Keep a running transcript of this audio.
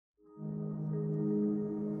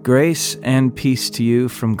Grace and peace to you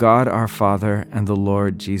from God our Father and the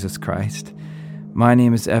Lord Jesus Christ. My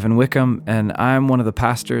name is Evan Wickham, and I'm one of the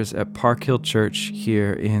pastors at Park Hill Church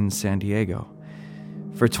here in San Diego.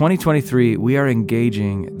 For 2023, we are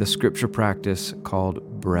engaging the scripture practice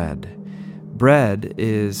called bread. Bread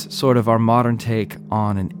is sort of our modern take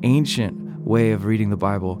on an ancient way of reading the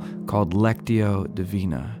Bible called Lectio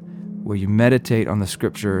Divina, where you meditate on the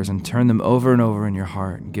scriptures and turn them over and over in your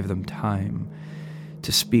heart and give them time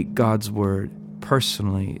to speak God's word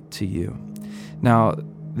personally to you. Now,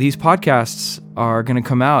 these podcasts are going to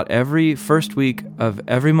come out every first week of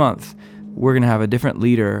every month. We're going to have a different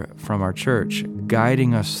leader from our church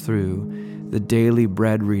guiding us through the daily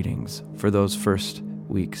bread readings for those first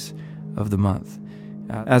weeks of the month.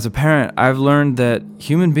 As a parent, I've learned that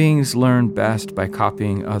human beings learn best by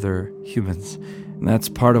copying other humans. And that's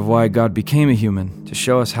part of why God became a human, to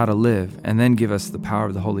show us how to live and then give us the power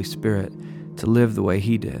of the Holy Spirit to live the way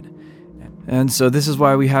He did. And so this is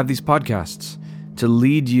why we have these podcasts, to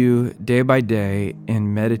lead you day by day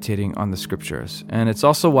in meditating on the scriptures. And it's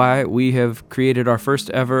also why we have created our first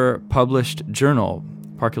ever published journal.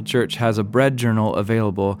 Park Hill Church has a bread journal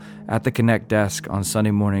available at the Connect desk on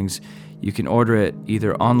Sunday mornings. You can order it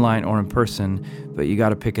either online or in person, but you got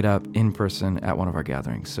to pick it up in person at one of our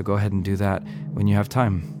gatherings. So go ahead and do that when you have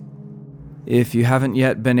time. If you haven't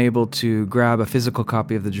yet been able to grab a physical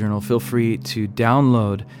copy of the journal, feel free to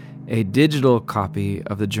download a digital copy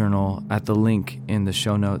of the journal at the link in the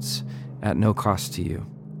show notes at no cost to you.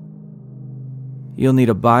 You'll need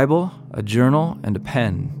a Bible, a journal, and a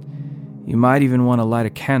pen. You might even want to light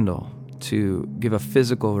a candle to give a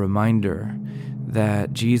physical reminder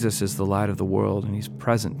that Jesus is the light of the world and He's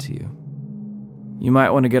present to you. You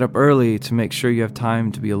might want to get up early to make sure you have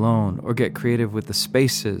time to be alone, or get creative with the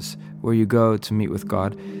spaces where you go to meet with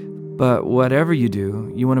God. But whatever you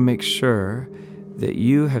do, you want to make sure that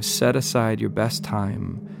you have set aside your best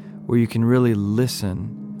time where you can really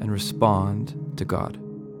listen and respond to God.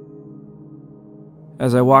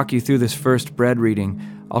 As I walk you through this first bread reading,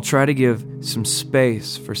 I'll try to give some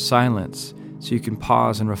space for silence so you can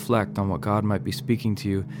pause and reflect on what God might be speaking to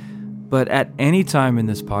you. But at any time in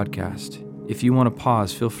this podcast, if you want to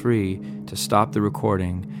pause, feel free to stop the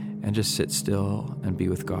recording and just sit still and be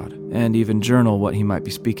with God, and even journal what He might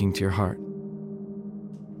be speaking to your heart.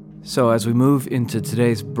 So as we move into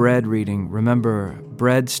today's bread reading, remember,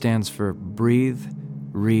 bread stands for breathe,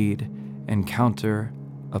 read, encounter,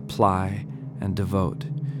 apply, and devote.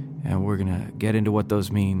 And we're going to get into what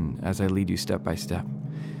those mean as I lead you step by step.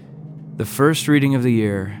 The first reading of the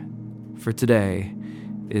year for today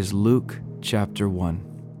is Luke chapter 1.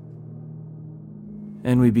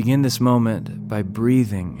 And we begin this moment by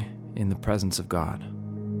breathing in the presence of God.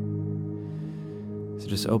 So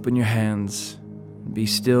just open your hands and be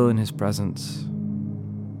still in His presence.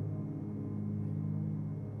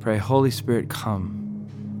 Pray, Holy Spirit,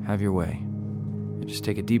 come, have your way. And just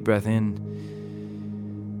take a deep breath in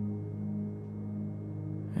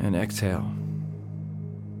and exhale.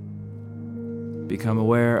 Become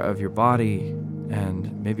aware of your body,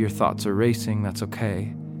 and maybe your thoughts are racing. That's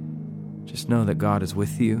okay. Just know that God is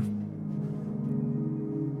with you.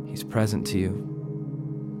 He's present to you.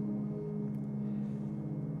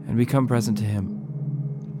 And become present to Him.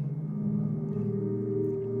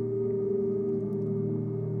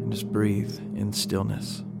 And just breathe in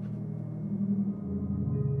stillness.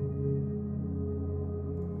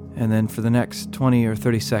 And then for the next 20 or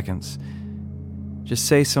 30 seconds, just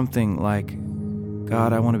say something like,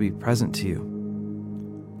 God, I want to be present to you.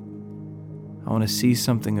 I want to see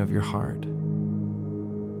something of your heart.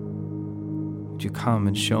 Would you come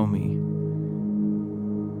and show me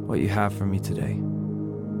what you have for me today?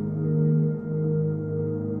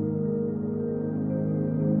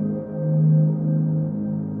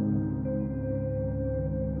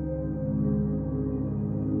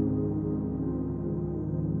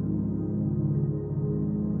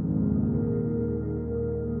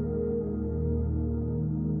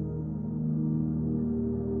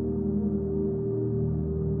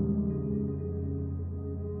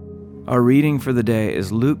 Our reading for the day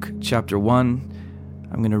is Luke chapter 1.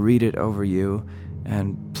 I'm going to read it over you.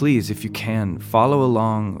 And please, if you can, follow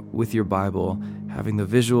along with your Bible. Having the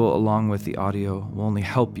visual along with the audio will only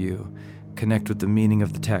help you connect with the meaning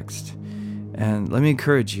of the text. And let me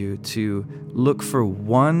encourage you to look for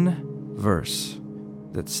one verse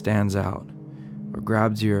that stands out or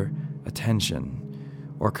grabs your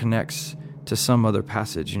attention or connects to some other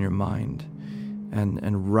passage in your mind,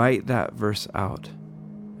 and write that verse out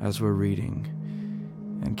as we're reading,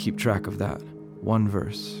 and keep track of that one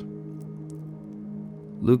verse.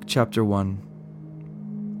 Luke chapter 1.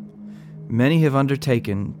 many have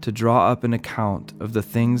undertaken to draw up an account of the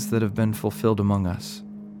things that have been fulfilled among us,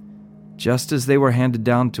 just as they were handed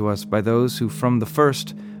down to us by those who from the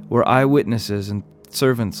first were eyewitnesses and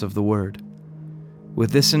servants of the word.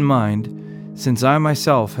 With this in mind, since I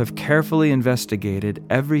myself have carefully investigated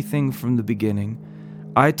everything from the beginning,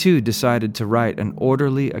 I too decided to write an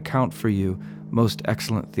orderly account for you, most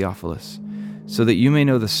excellent Theophilus, so that you may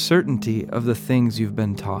know the certainty of the things you've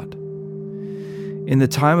been taught. In the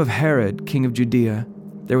time of Herod, king of Judea,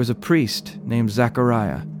 there was a priest named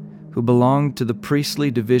Zechariah, who belonged to the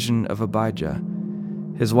priestly division of Abijah.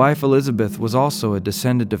 His wife Elizabeth was also a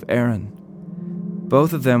descendant of Aaron.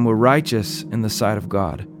 Both of them were righteous in the sight of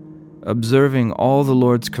God, observing all the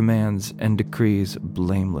Lord's commands and decrees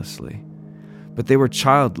blamelessly. But they were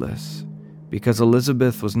childless, because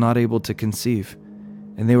Elizabeth was not able to conceive,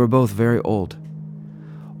 and they were both very old.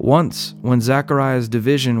 Once, when Zechariah's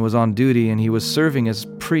division was on duty and he was serving as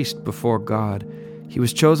priest before God, he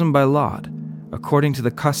was chosen by lot, according to the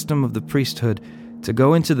custom of the priesthood, to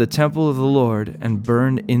go into the temple of the Lord and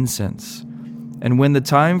burn incense. And when the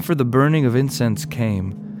time for the burning of incense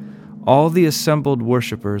came, all the assembled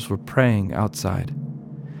worshippers were praying outside.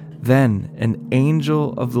 Then an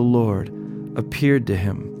angel of the Lord appeared to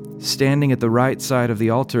him, standing at the right side of the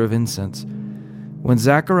altar of incense. When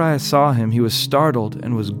Zechariah saw him, he was startled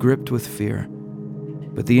and was gripped with fear.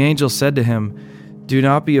 But the angel said to him, "Do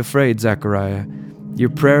not be afraid, Zechariah. Your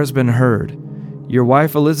prayer has been heard. Your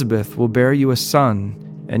wife Elizabeth will bear you a son,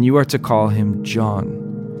 and you are to call him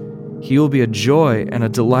John. He will be a joy and a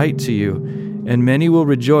delight to you, and many will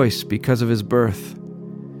rejoice because of his birth.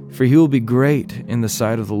 For he will be great in the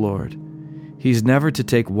sight of the Lord. He is never to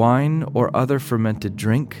take wine or other fermented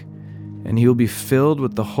drink, and he will be filled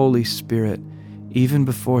with the Holy Spirit even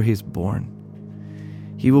before he is born.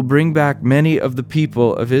 He will bring back many of the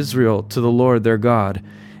people of Israel to the Lord their God,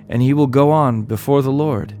 and he will go on before the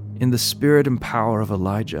Lord in the spirit and power of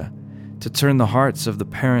Elijah, to turn the hearts of the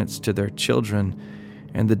parents to their children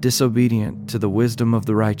and the disobedient to the wisdom of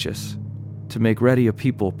the righteous, to make ready a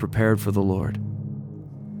people prepared for the Lord."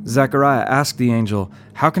 Zechariah asked the angel,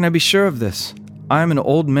 "How can I be sure of this? I am an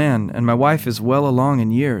old man, and my wife is well along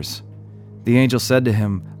in years." The angel said to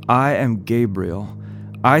him, "I am Gabriel.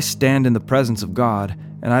 I stand in the presence of God,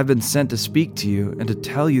 and I have been sent to speak to you and to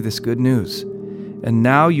tell you this good news. And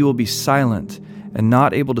now you will be silent and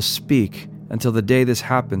not able to speak until the day this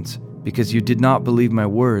happens, because you did not believe my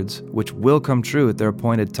words, which will come true at their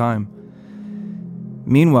appointed time."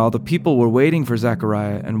 Meanwhile, the people were waiting for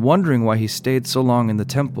Zechariah and wondering why he stayed so long in the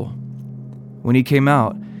temple. When he came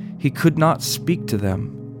out, he could not speak to them.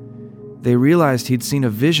 They realized he'd seen a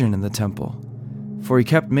vision in the temple, for he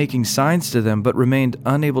kept making signs to them but remained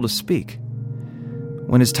unable to speak.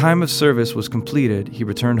 When his time of service was completed, he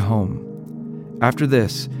returned home. After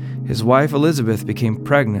this, his wife Elizabeth became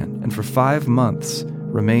pregnant and for 5 months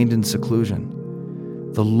remained in seclusion.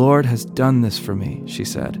 "The Lord has done this for me," she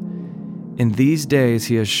said. "In these days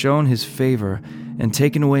he has shown his favor and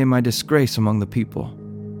taken away my disgrace among the people."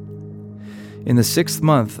 In the 6th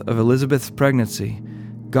month of Elizabeth's pregnancy,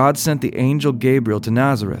 God sent the angel Gabriel to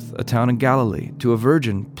Nazareth, a town in Galilee, to a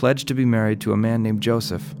virgin pledged to be married to a man named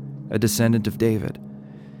Joseph, a descendant of David.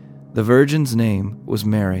 The virgin's name was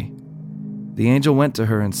Mary. The angel went to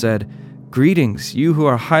her and said, "Greetings, you who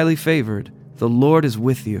are highly favored. The Lord is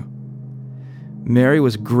with you." Mary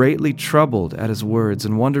was greatly troubled at his words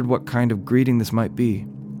and wondered what kind of greeting this might be.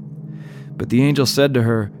 But the angel said to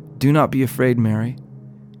her, "Do not be afraid, Mary.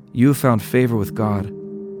 You have found favor with God.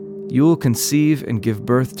 You will conceive and give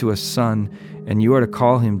birth to a son, and you are to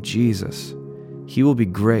call him Jesus. He will be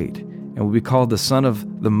great and will be called the Son of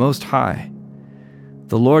the Most High.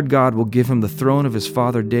 The Lord God will give him the throne of his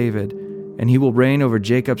father David, and he will reign over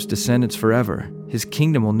Jacob's descendants forever. His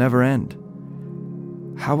kingdom will never end."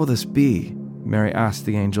 "How will this be?" Mary asked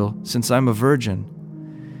the angel, "since I'm a virgin?"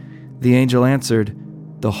 The angel answered,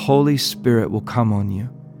 "The Holy Spirit will come on you,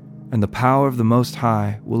 and the power of the Most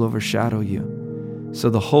High will overshadow you. So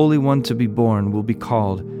the Holy One to be born will be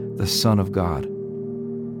called the Son of God.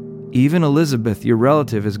 Even Elizabeth, your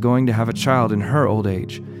relative, is going to have a child in her old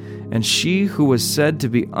age, and she who was said to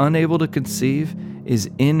be unable to conceive is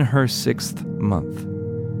in her 6th month,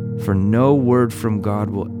 for no word from God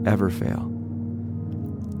will ever fail."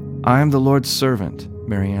 "I am the Lord's servant,"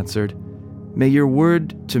 Mary answered. "May your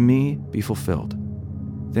word to me be fulfilled."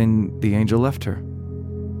 Then the angel left her.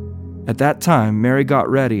 At that time, Mary got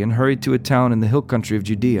ready and hurried to a town in the hill country of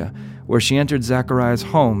Judea, where she entered Zechariah's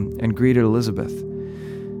home and greeted Elizabeth.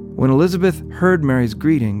 When Elizabeth heard Mary's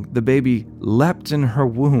greeting, the baby leapt in her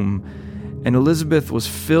womb, and Elizabeth was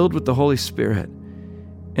filled with the Holy Spirit.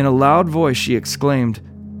 In a loud voice she exclaimed,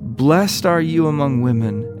 Blessed are you among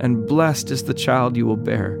women, and blessed is the child you will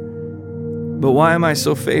bear. But why am I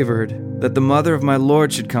so favored that the mother of my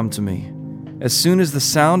Lord should come to me? As soon as the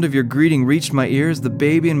sound of your greeting reached my ears, the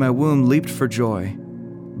baby in my womb leaped for joy.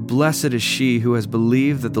 Blessed is she who has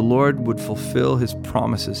believed that the Lord would fulfill his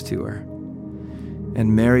promises to her.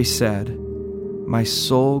 And Mary said, My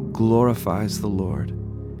soul glorifies the Lord,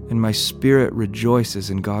 and my spirit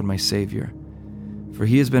rejoices in God my Savior. For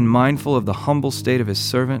he has been mindful of the humble state of his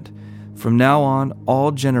servant. From now on,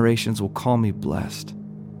 all generations will call me blessed.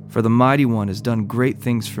 For the Mighty One has done great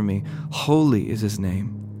things for me. Holy is his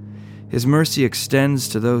name. His mercy extends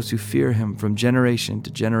to those who fear him from generation to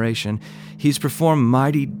generation. He's performed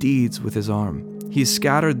mighty deeds with his arm. He's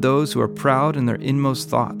scattered those who are proud in their inmost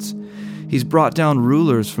thoughts. He's brought down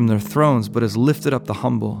rulers from their thrones, but has lifted up the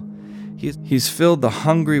humble. He's filled the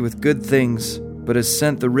hungry with good things, but has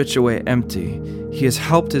sent the rich away empty. He has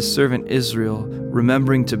helped his servant Israel,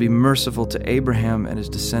 remembering to be merciful to Abraham and his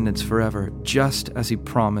descendants forever, just as he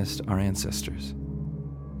promised our ancestors.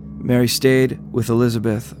 Mary stayed with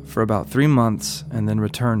Elizabeth for about 3 months and then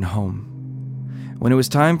returned home. When it was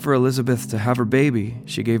time for Elizabeth to have her baby,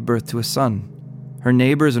 she gave birth to a son. Her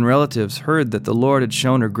neighbors and relatives heard that the Lord had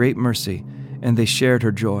shown her great mercy, and they shared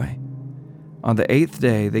her joy. On the 8th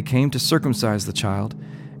day, they came to circumcise the child,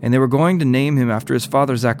 and they were going to name him after his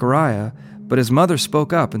father Zechariah, but his mother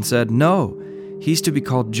spoke up and said, No, he's to be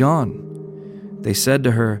called John. They said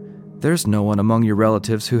to her, There's no one among your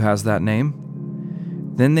relatives who has that name.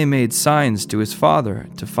 Then they made signs to his father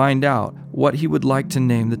to find out what he would like to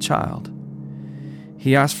name the child.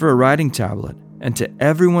 He asked for a writing tablet, and to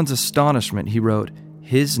everyone's astonishment he wrote,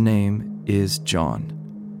 His name is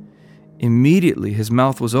John. Immediately his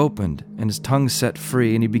mouth was opened and his tongue set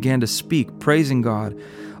free, and he began to speak, praising God.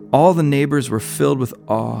 All the neighbors were filled with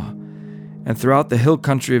awe, and throughout the hill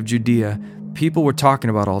country of Judea, people were talking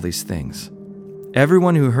about all these things.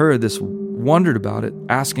 Everyone who heard this wondered about it,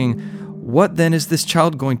 asking, What then is this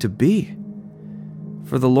child going to be?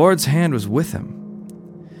 For the Lord's hand was with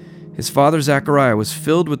him. His father Zechariah was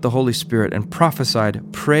filled with the Holy Spirit and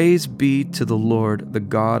prophesied, Praise be to the Lord, the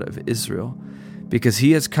God of Israel, because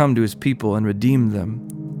he has come to his people and redeemed them.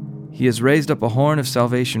 He has raised up a horn of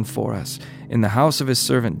salvation for us in the house of his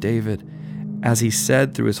servant David, as he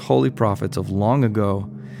said through his holy prophets of long ago,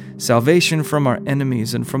 salvation from our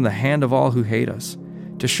enemies and from the hand of all who hate us,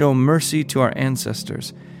 to show mercy to our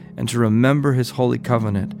ancestors, and to remember his holy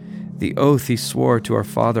covenant, the oath he swore to our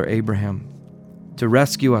father Abraham, to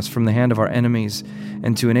rescue us from the hand of our enemies,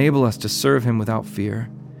 and to enable us to serve him without fear,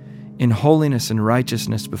 in holiness and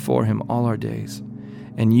righteousness before him all our days.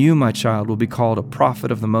 And you, my child, will be called a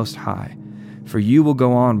prophet of the Most High, for you will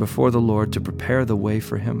go on before the Lord to prepare the way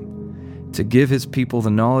for him, to give his people the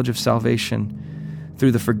knowledge of salvation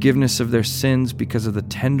through the forgiveness of their sins because of the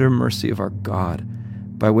tender mercy of our God,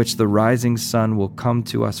 by which the rising sun will come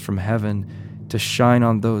to us from heaven to shine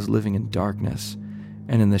on those living in darkness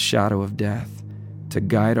and in the shadow of death, to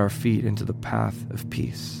guide our feet into the path of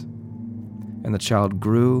peace. And the child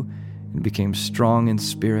grew and became strong in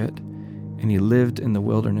spirit, and he lived in the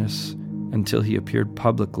wilderness until he appeared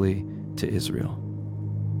publicly to Israel.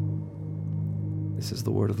 This is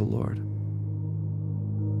the word of the Lord.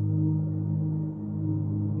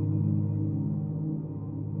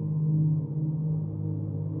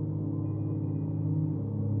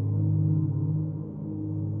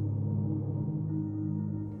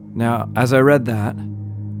 Now, as I read that,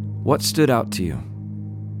 what stood out to you?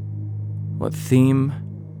 What theme?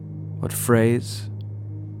 What phrase?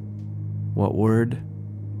 What word?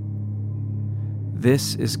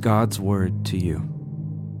 This is God's word to you.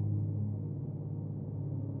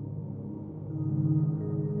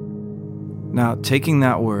 Now, taking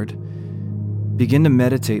that word, begin to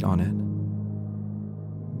meditate on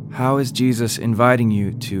it. How is Jesus inviting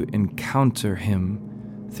you to encounter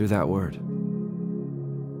him through that word?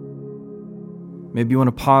 Maybe you want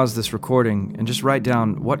to pause this recording and just write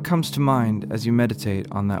down what comes to mind as you meditate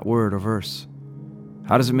on that word or verse.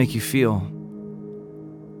 How does it make you feel?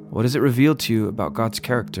 What does it reveal to you about God's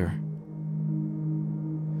character?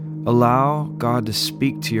 Allow God to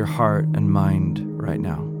speak to your heart and mind right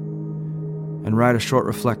now, and write a short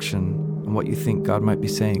reflection on what you think God might be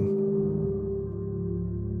saying.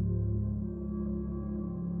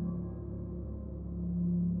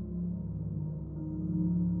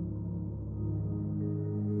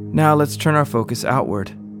 Now let's turn our focus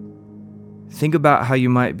outward. Think about how you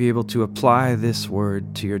might be able to apply this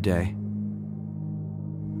word to your day.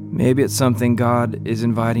 Maybe it's something God is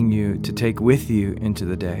inviting you to take with you into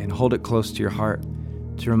the day and hold it close to your heart,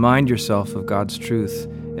 to remind yourself of God's truth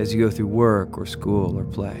as you go through work or school or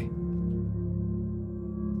play.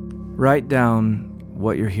 Write down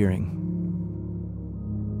what you're hearing.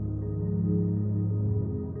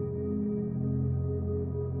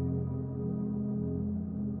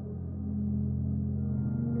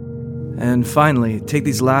 And finally, take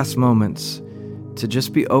these last moments to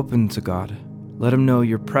just be open to God. Let Him know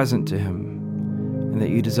you're present to Him and that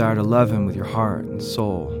you desire to love Him with your heart and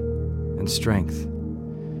soul and strength.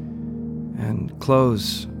 And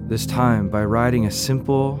close this time by writing a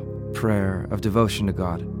simple prayer of devotion to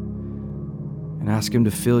God and ask Him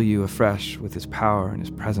to fill you afresh with His power and His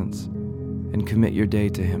presence and commit your day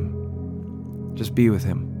to Him. Just be with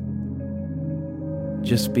Him.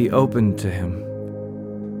 Just be open to Him.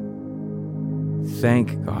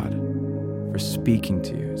 Thank God for speaking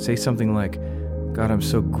to you. Say something like, God, I'm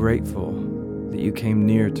so grateful that you came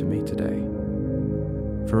near to me today,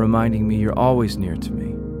 for reminding me you're always near to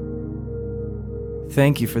me.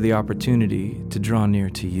 Thank you for the opportunity to draw near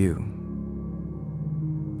to you.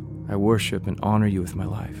 I worship and honor you with my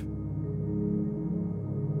life.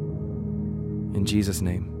 In Jesus'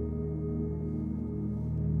 name.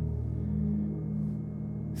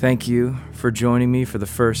 Thank you for joining me for the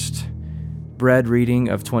first Bread reading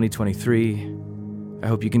of 2023. I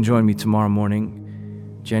hope you can join me tomorrow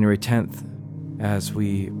morning, January 10th, as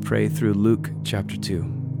we pray through Luke chapter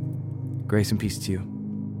 2. Grace and peace to you.